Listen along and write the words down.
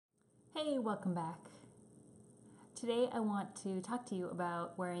Hey, welcome back. Today I want to talk to you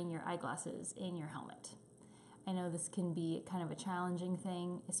about wearing your eyeglasses in your helmet. I know this can be kind of a challenging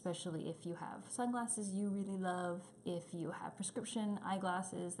thing, especially if you have sunglasses you really love, if you have prescription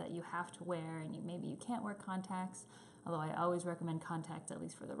eyeglasses that you have to wear and maybe you can't wear contacts, although I always recommend contacts at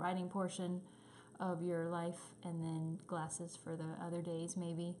least for the riding portion of your life, and then glasses for the other days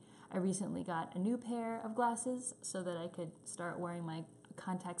maybe. I recently got a new pair of glasses so that I could start wearing my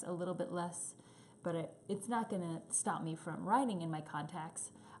contacts a little bit less, but it's not going to stop me from riding in my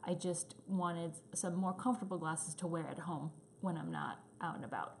contacts. I just wanted some more comfortable glasses to wear at home when I'm not out and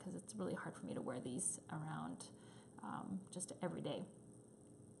about, because it's really hard for me to wear these around just every day.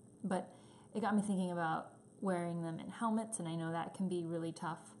 But it got me thinking about wearing them in helmets, and I know that can be really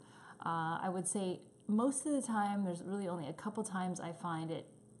tough. I would say most of the time, there's really only a couple times I find it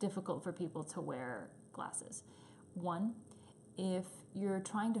difficult for people to wear glasses. One, if you're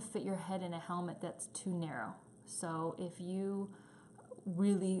trying to fit your head in a helmet that's too narrow. So if you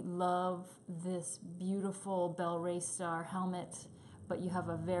really love this beautiful Bel-Ray Star helmet, but you have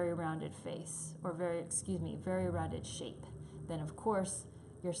a very rounded face, or very rounded shape, then of course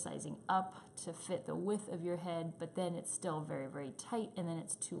you're sizing up to fit the width of your head, but then it's still very, very tight, and then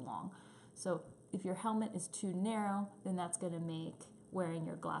it's too long. So if your helmet is too narrow, then that's going to make wearing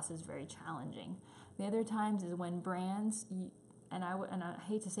your glasses very challenging. The other times is when brands, and I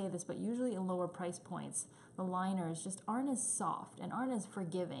hate to say this, but usually in lower price points, the liners just aren't as soft and aren't as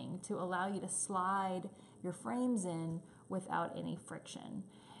forgiving to allow you to slide your frames in without any friction.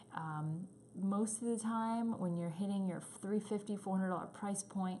 Most of the time, when you're hitting your $350, $400 price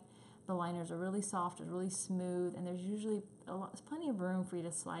point, the liners are really soft, it's really smooth, and there's usually plenty of room for you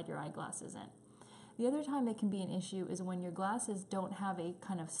to slide your eyeglasses in. The other time it can be an issue is when your glasses don't have a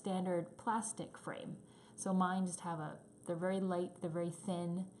kind of standard plastic frame. So mine just have they're very light, they're very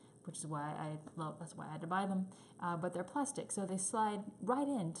thin, which is why that's why I had to buy them. But they're plastic, so they slide right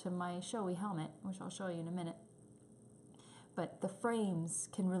into my Shoei helmet, which I'll show you in a minute. But the frames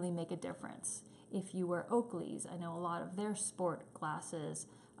can really make a difference. If you wear Oakleys, I know a lot of their sport glasses,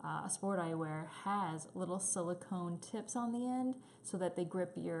 sport eyewear has little silicone tips on the end so that they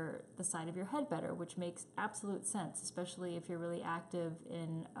grip the side of your head better, which makes absolute sense, especially if you're really active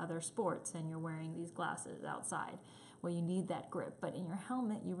in other sports and you're wearing these glasses outside. Well, you need that grip, but in your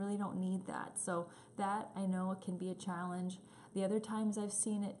helmet, you really don't need that. So that, I know, it can be a challenge. The other times I've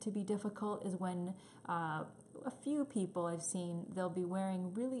seen it to be difficult is when a few people I've seen, they'll be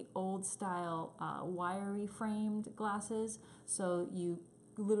wearing really old style wiry framed glasses. So you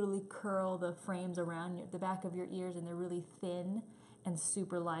literally curl the frames around the back of your ears, and they're really thin and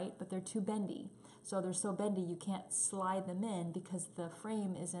super light, but they're too bendy. So they're so bendy you can't slide them in because the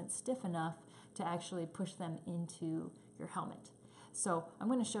frame isn't stiff enough to actually push them into your helmet. So I'm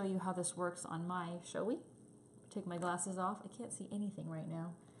going to show you how this works on my Shoei. Take my glasses off. I can't see anything right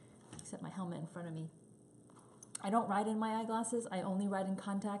now except my helmet in front of me. I don't ride in my eyeglasses. I only ride in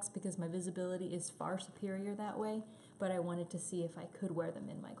contacts because my visibility is far superior that way, but I wanted to see if I could wear them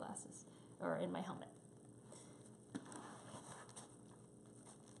in my glasses or in my helmet.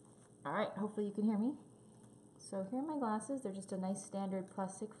 All right, hopefully you can hear me. So here are my glasses. They're just a nice standard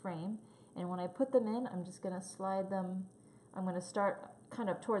plastic frame, and when I put them in, I'm just going to slide them. I'm going to start kind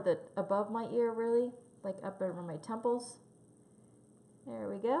of toward above my ear, really, like up over my temples. There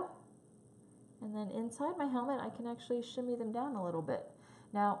we go. And then inside my helmet, I can actually shimmy them down a little bit.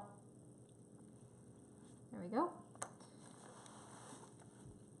 Now, there we go.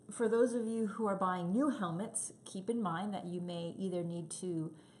 For those of you who are buying new helmets, keep in mind that you may either need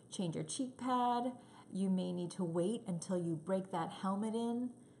to change your cheek pad, you may need to wait until you break that helmet in,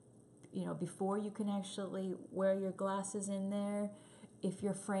 before you can actually wear your glasses in there. If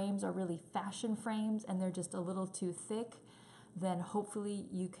your frames are really fashion frames and they're just a little too thick, then hopefully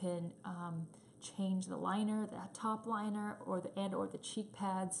you can change the liner, the top liner, or the cheek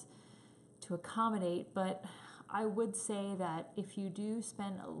pads to accommodate. But I would say that if you do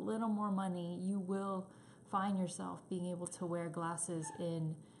spend a little more money, you will find yourself being able to wear glasses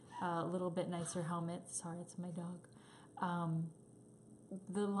in a little bit nicer helmets. Sorry, it's my dog.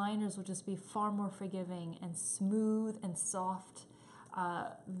 The liners will just be far more forgiving and smooth and soft.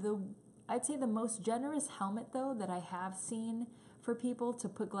 I'd say the most generous helmet, though, that I have seen for people to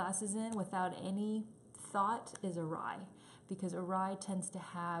put glasses in without any thought is Arai, because Arai tends to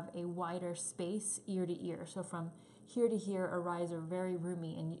have a wider space ear to ear. So from here to here, Arais are very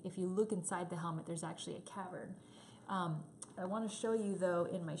roomy, and if you look inside the helmet, there's actually a cavern. I want to show you, though,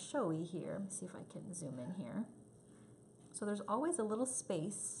 in my Shoei here. Let me see if I can zoom in here. So there's always a little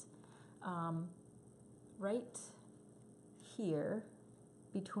space right here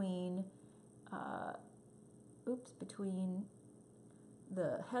between, between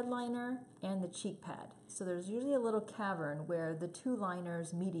the headliner and the cheek pad. So there's usually a little cavern where the two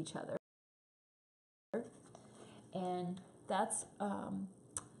liners meet each other. And that's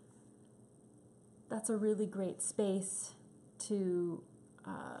a really great space to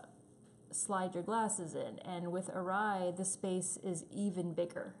slide your glasses in. And with Arai, the space is even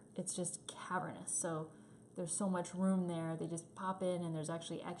bigger. It's just cavernous, so there's so much room there. They just pop in, and there's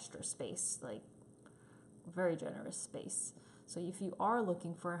actually extra space, like very generous space. So if you are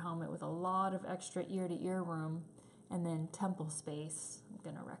looking for a helmet with a lot of extra ear-to-ear room and then temple space, I'm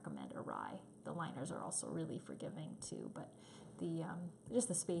going to recommend Arai. The liners are also really forgiving too, but the just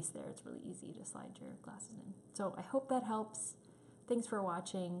the space there, it's really easy to slide your glasses in. So I hope that helps. Thanks for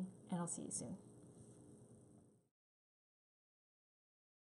watching, and I'll see you soon.